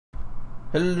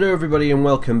Hello everybody and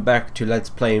welcome back to Let's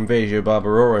Play Invasio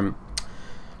Barbarorum.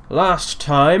 Last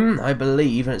time, I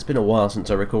believe, and it's been a while since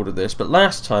I recorded this, but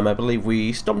last time I believe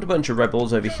we stomped a bunch of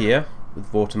rebels over here with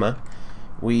Vortimer.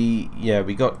 We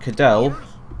got Cadell,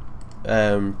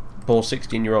 poor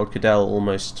 16-year-old Cadell,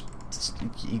 almost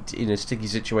in a sticky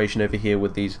situation over here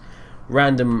with these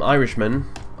random Irishmen.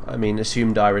 I mean,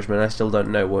 assumed Irishmen. I still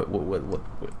don't know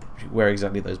where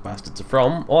exactly those bastards are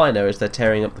from. All I know is they're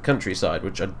tearing up the countryside,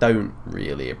 which I don't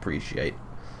really appreciate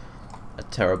a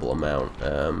terrible amount,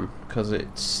 because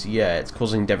it's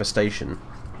causing devastation,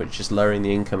 which is lowering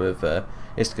the income of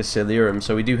Invasio.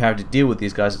 So we do have to deal with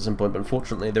these guys at some point, but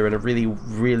unfortunately they're in a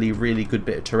really good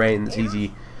bit of terrain that's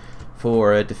easy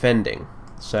for defending.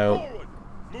 So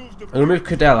I'm going to move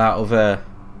Cadell out of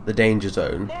the danger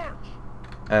zone,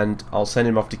 and I'll send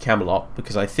him off to Camelot,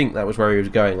 because I think that was where he was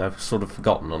going. I've sort of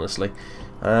forgotten, honestly.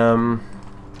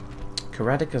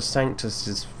 Caradicus Sanctus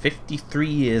is 53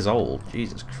 years old.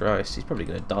 Jesus Christ, he's probably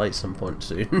going to die at some point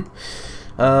soon.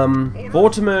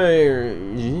 Vortimer,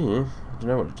 I don't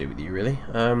know what to do with you, really.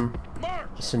 I'll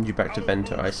send you back to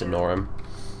Venta Isinorum.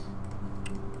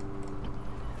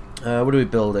 What are we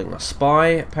building? A spy,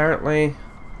 apparently.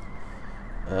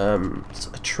 A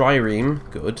trireme,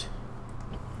 good.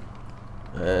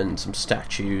 And some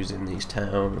statues in these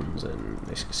towns, and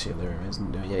Invasio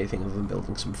isn't doing anything other than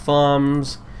building some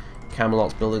farms.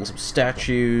 Camelot's building some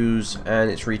statues, and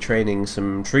it's retraining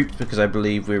some troops, because I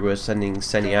believe we were sending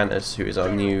Senianus, who is our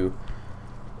new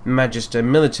Magister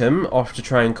Militum, off to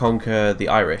try and conquer the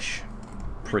Irish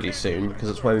pretty soon, because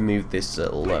that's why we moved this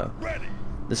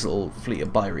little fleet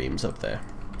of biremes up there.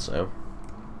 So,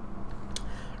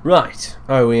 right.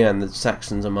 Oh yeah, and the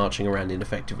Saxons are marching around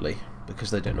ineffectively,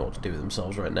 because they don't know what to do with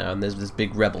themselves right now. And there's this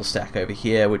big rebel stack over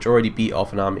here, which already beat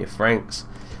off an army of Franks,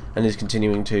 and is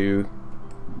continuing to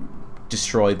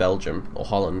destroy Belgium, or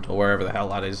Holland, or wherever the hell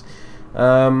that is.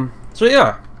 So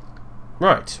yeah.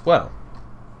 Right, well.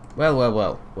 What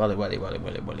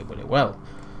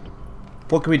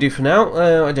can we do for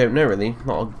now? I don't know, really.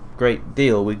 Not a great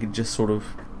deal. We could just sort of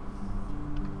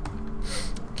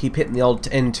keep hitting the old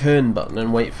end turn button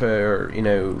and wait for, you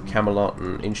know, Camelot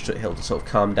and Inchtutt Hill to sort of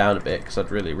calm down a bit, because I'd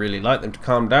really like them to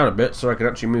calm down a bit so I could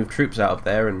actually move troops out of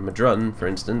there, and Madrun, for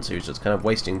instance, who's just kind of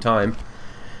wasting time.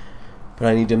 But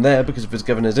I need him there because of his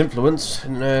governor's influence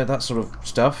and that sort of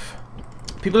stuff.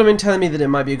 People have been telling me that it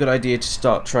might be a good idea to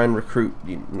start trying to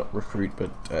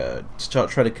start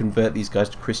trying to convert these guys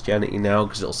to Christianity now,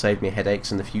 because it'll save me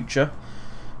headaches in the future.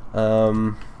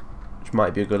 Which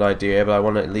might be a good idea, but I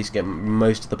want to at least get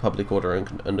most of the public order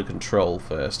under control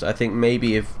first. I think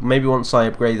maybe once I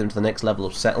upgrade them to the next level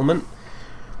of settlement,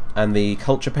 and the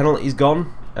culture penalty is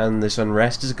gone, and this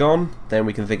unrest is gone, then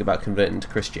we can think about converting to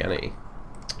Christianity.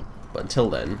 But until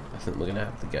then, I think we're going to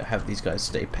have to have these guys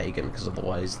stay pagan, because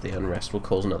otherwise the unrest will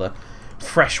cause another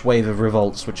fresh wave of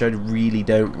revolts, which I really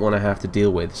don't want to have to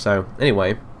deal with. So,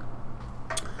 anyway.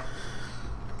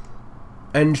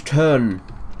 End turn,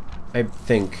 I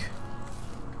think.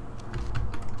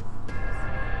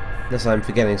 Unless I'm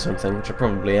forgetting something, which I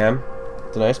probably am. I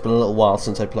don't know, it's been a little while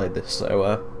since I played this,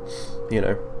 so, you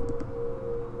know.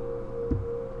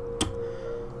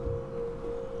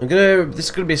 This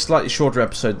is going to be a slightly shorter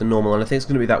episode than normal, and I think it's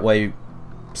going to be that way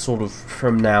sort of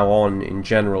from now on in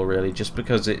general, really, just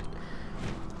because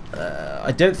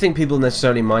I don't think people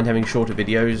necessarily mind having shorter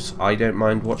videos. I don't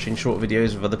mind watching short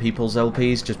videos of other people's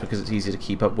LPs, just because it's easy to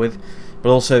keep up with, but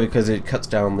also because it cuts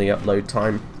down the upload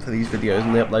time for these videos,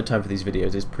 and the upload time for these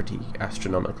videos is pretty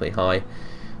astronomically high.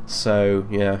 So,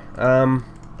 yeah, I'm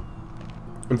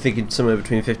thinking somewhere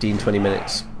between 15 and 20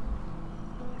 minutes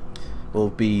will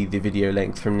be the video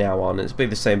length from now on. It'll be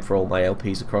the same for all my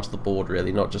LPs across the board,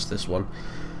 really, not just this one.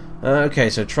 Okay,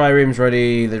 so trireme's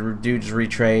ready, the dude's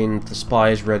retrained, the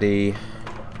spy's ready.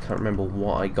 I can't remember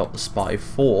what I got the spy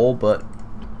for, but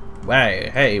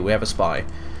hey, we have a spy.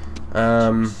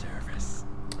 I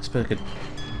suppose I could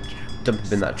dump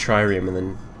him in that trireme and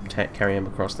then carry him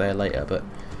across there later, but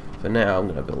for now I'm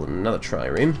going to build another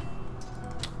trireme.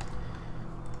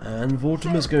 And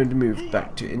Vortimer's going to move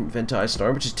back to Venta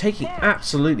Isinorum, which is taking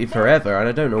absolutely forever, and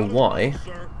I don't know why.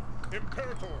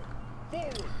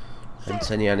 And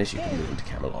Senianus, you can move into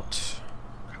Camelot.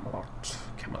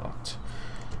 Camelot.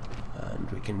 And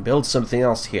we can build something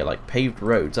else here, like paved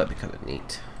roads. That'd be kind of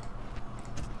neat.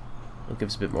 It'll give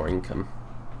us a bit more income.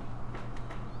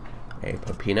 A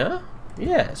Popina?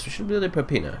 Yes, we should build a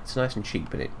Popina. It's nice and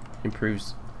cheap, and it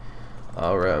improves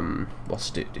our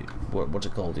what's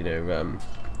it called? You know,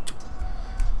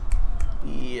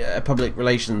 yeah, public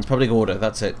relations, public order.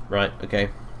 That's it. Right.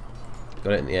 Okay.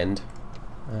 Got it in the end.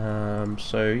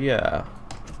 So yeah,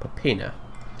 Papina.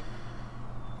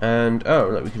 And, oh,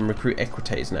 look, we can recruit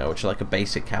equites now, which are like a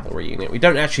basic cavalry unit. We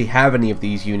don't actually have any of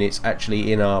these units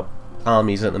actually in our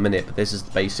armies at the minute, but this is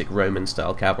the basic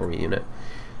Roman-style cavalry unit.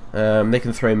 They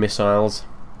can throw missiles,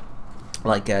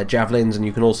 like javelins, and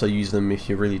you can also use them if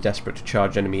you're really desperate to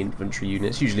charge enemy infantry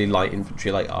units, usually light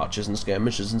infantry like archers and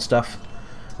skirmishers and stuff.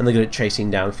 And they're good at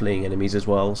chasing down fleeing enemies as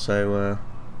well, so,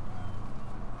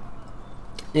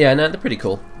 yeah, no, they're pretty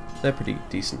cool. They're pretty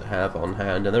decent to have on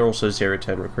hand, and they're also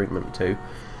zero-turn recruitment too,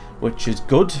 which is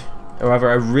good. However,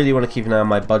 I really want to keep an eye on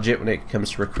my budget when it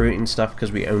comes to recruiting stuff,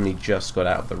 because we only just got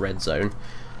out of the red zone.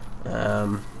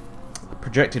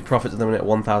 Projected profits at the minute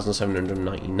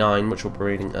 1,799, which will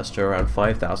bring us to around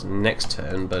 5,000 next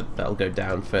turn, but that'll go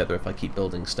down further if I keep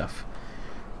building stuff.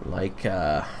 Like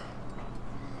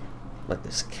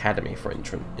this academy, for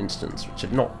instance, which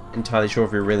I'm not entirely sure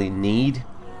if we really need,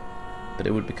 but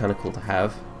it would be kind of cool to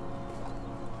have.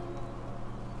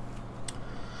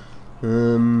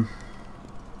 An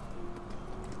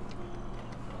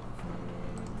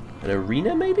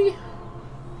arena, maybe?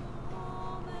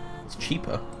 It's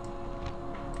cheaper.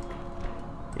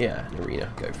 Yeah, an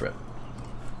arena. Go for it.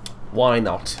 Why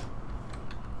not?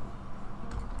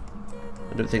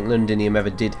 I don't think Londinium ever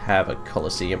did have a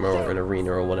Colosseum or an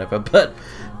arena or whatever, but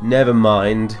never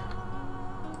mind.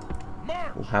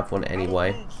 We'll have one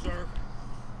anyway.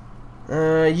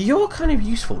 You're kind of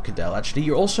useful, Cadell, actually.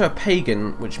 You're also a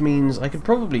pagan, which means I could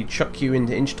probably chuck you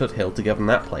into Inchtut Hill to govern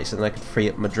that place, and then I could free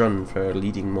up Madrun for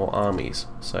leading more armies.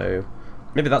 So,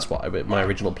 maybe that's what my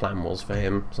original plan was for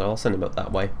him, so I'll send him up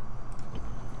that way.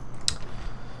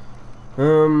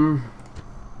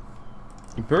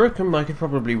 Buricum, I could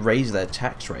probably raise their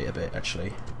tax rate a bit,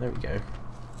 actually. There we go.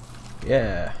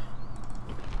 Yeah.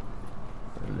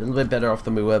 A little bit better off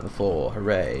than we were before.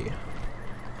 Hooray.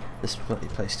 This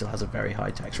place still has a very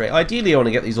high tax rate. Ideally, I want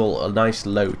to get these all a nice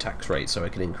low tax rate so I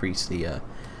can increase the,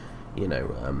 you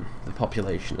know, the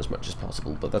population as much as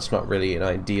possible. But that's not really an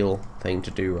ideal thing to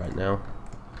do right now.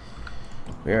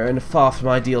 We are in a far from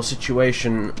ideal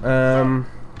situation.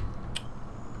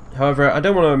 However, I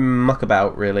don't want to muck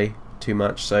about really too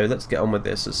much, so let's get on with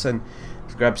this. Let's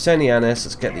grab Senianis,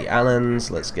 let's get the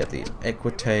Alans, let's get the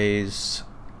Equites,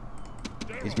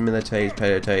 these Milites,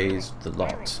 Peyotes, the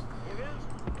lot.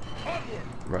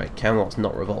 Right, Camelot's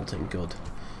not revolting, good.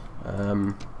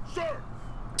 I'm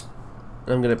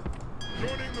going to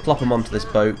plop them onto this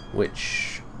boat,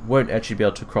 which won't actually be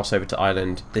able to cross over to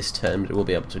Ireland this turn, but it will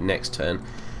be able to next turn.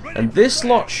 And this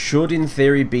lot should, in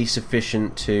theory, be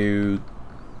sufficient to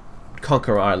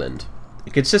conquer Ireland.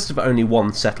 It consists of only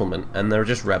one settlement, and they're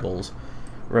just rebels.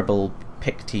 Rebel,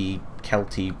 Picti,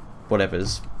 Celti,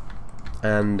 whatevers.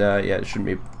 And, yeah, it shouldn't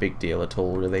be a big deal at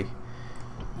all, really.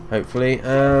 Hopefully.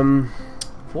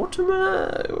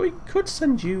 Vortimer, we could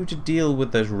send you to deal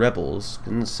with those rebels,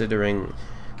 considering...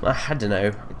 I don't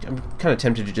know. I'm kind of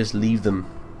tempted to just leave them.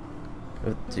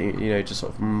 You know, just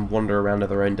sort of wander around to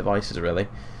their own devices, really.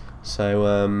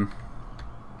 So,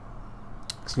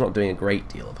 it's not doing a great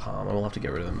deal of harm. I will have to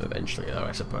get rid of them eventually, though,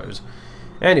 I suppose.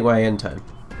 Anyway, end turn.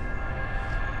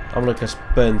 I'm going to just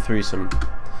burn through some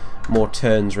more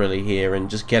turns, really, here, and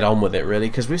just get on with it, really,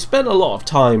 because we've spent a lot of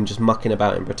time just mucking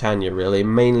about in Britannia, really,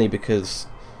 mainly because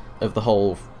of the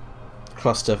whole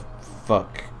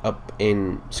clusterfuck up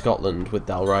in Scotland with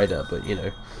Dalrider, but, you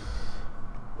know.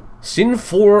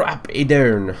 Sinfor ap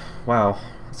Edern. Wow,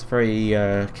 that's a very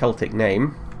Celtic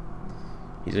name.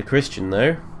 He's a Christian,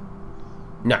 though.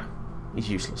 No, he's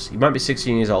useless. He might be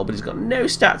 16 years old, but he's got no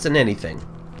stats in anything.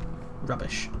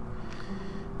 Rubbish.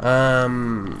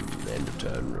 End of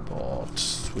turn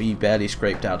report. We barely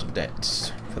scraped out of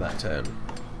debt for that turn.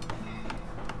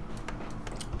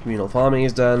 Communal farming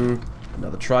is done.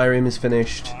 Another trireme is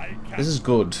finished. This is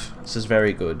good. This is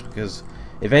very good, because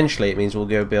eventually it means we'll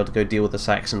be able to go deal with the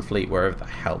Saxon fleet wherever the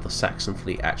hell the Saxon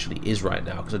fleet actually is right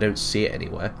now, because I don't see it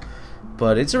anywhere.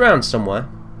 But it's around somewhere.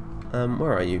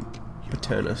 Where are you?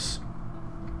 Paternus.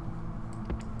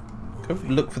 Go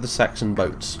look for the Saxon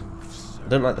boats. I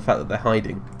don't like the fact that they're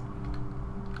hiding.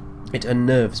 It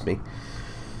unnerves me.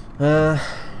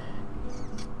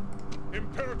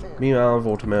 Meanwhile,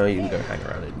 Vortimer, you can go hang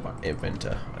around in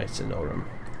Inventa Icenorum,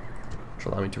 which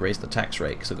will allow me to raise the tax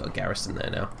rate because I've got a garrison there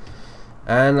now.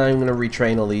 And I'm going to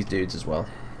retrain all these dudes as well.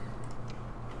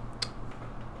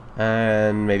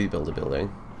 And maybe build a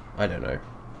building. I don't know.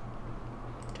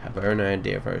 Taberna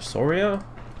Devosoria?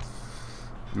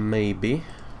 Maybe.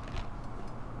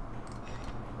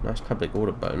 Nice public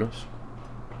order bonus.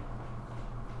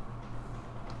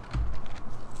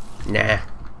 Nah.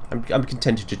 I'm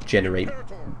content to just generate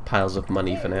piles of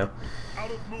money for now.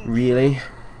 Really?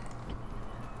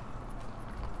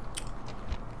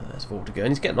 There's Vortigern.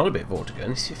 He's getting on a bit, Vortigern.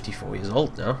 He's 54 years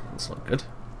old now. That's not good.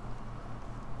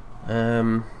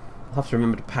 I'll have to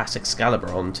remember to pass Excalibur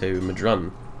on to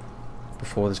Madrun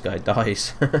before this guy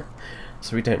dies,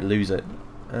 so we don't lose it.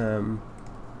 I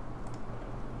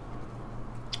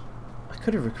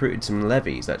could have recruited some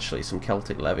levies, actually, some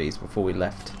Celtic levies before we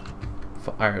left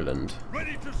for Ireland.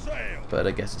 Ready to sail. But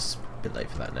I guess it's a bit late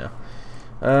for that now.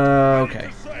 Okay.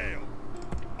 Aye,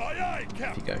 aye,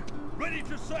 Off you go. Ready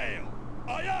to sail.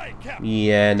 Aye, aye, Captain.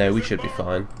 Yeah, no, we should be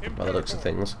fine by the looks of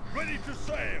things. Ready to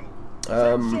sail.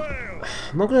 I'm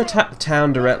not going to attack the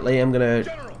town directly. I'm going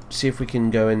to see if we can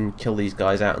go and kill these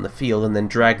guys out in the field and then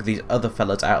drag these other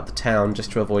fellas out of the town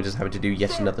just to avoid us having to do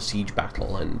yet another siege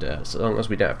battle. And so long as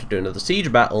we don't have to do another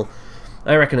siege battle,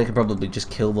 I reckon I could probably just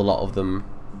kill the lot of them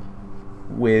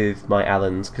with my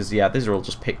Allans, because yeah, these are all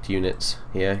just picked units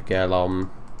here. Gerlom,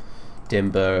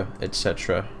 Dimber,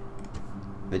 etc.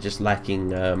 They're just lacking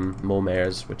more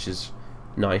mares, which is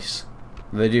nice.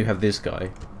 They do have this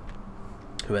guy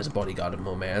who has a bodyguard of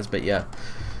more mares, but yeah.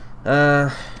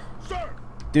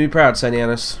 Do me proud,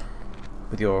 Senianus,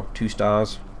 with your 2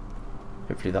 stars.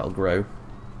 Hopefully that'll grow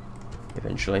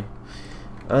eventually.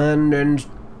 And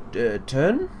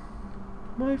turn?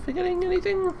 Am I forgetting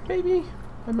anything? Maybe?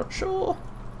 I'm not sure.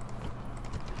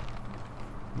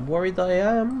 I'm worried that I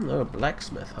am. Oh,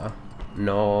 blacksmith, huh?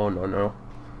 No, no, no.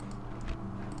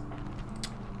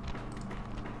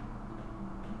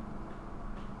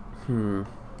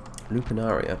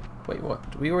 Lupinaria. Wait,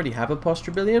 what? Do we already have a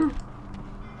Postrubillion?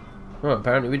 Oh,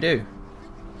 apparently we do.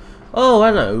 Oh,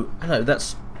 I know.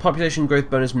 That's population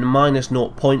growth bonus minus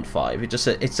 0.5.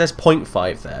 It says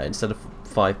 0.5 there instead of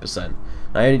 5%.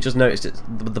 I only just noticed it.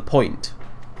 The point.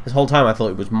 This whole time I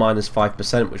thought it was minus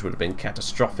 5%, which would have been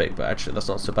catastrophic, but actually that's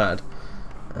not so bad.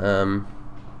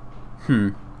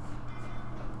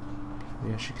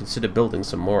 We should consider building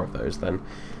some more of those then.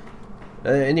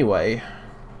 Anyway,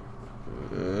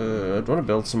 I'd want to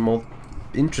build some more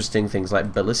interesting things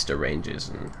like ballista ranges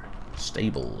and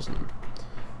stables and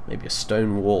maybe a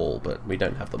stone wall, but we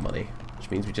don't have the money,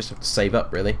 which means we just have to save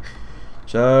up, really.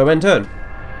 So, end turn.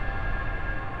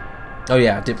 Oh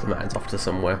yeah, Diplomat's off to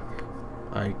somewhere.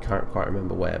 I can't quite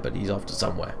remember where, but he's off to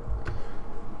somewhere.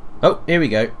 Oh, here we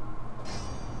go.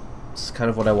 This is kind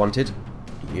of what I wanted.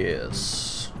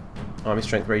 Yes. Army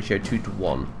strength ratio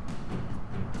 2:1.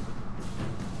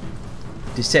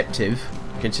 Deceptive,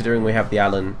 considering we have the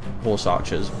Allan horse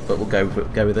archers, but we'll go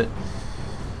with it.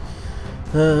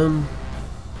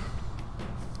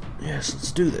 Yes,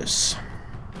 let's do this.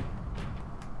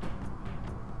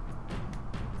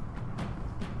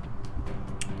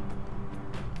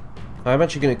 I'm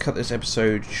actually going to cut this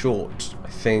episode short, I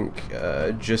think,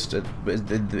 just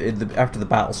after the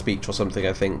battle speech or something,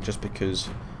 I think, just because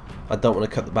I don't want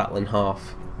to cut the battle in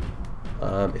half,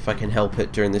 if I can help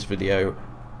it during this video.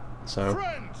 So.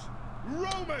 Friends,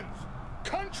 Romans,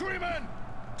 countrymen,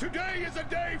 today is a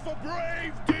day for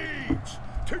brave deeds.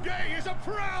 Today is a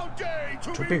proud day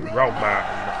to be Roman.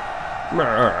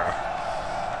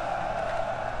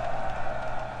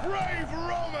 Brave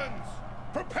Romans,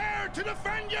 prepare to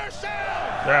defend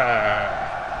yourselves.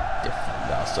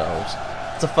 Defend ourselves.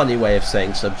 It's a funny way of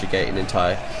saying subjugate an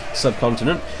entire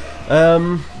subcontinent.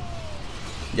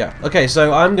 Yeah. Okay,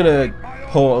 so I'm gonna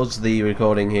pause the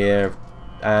recording here,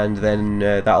 and then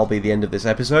that'll be the end of this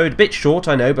episode. A bit short,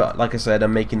 I know, but like I said,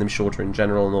 I'm making them shorter in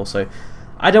general, and also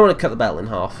I don't want to cut the battle in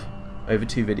half over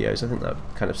 2 videos. I think that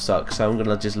kind of sucks, so I'm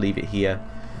gonna just leave it here.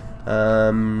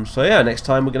 So yeah, next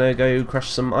time we're gonna go crush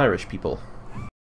some Irish people.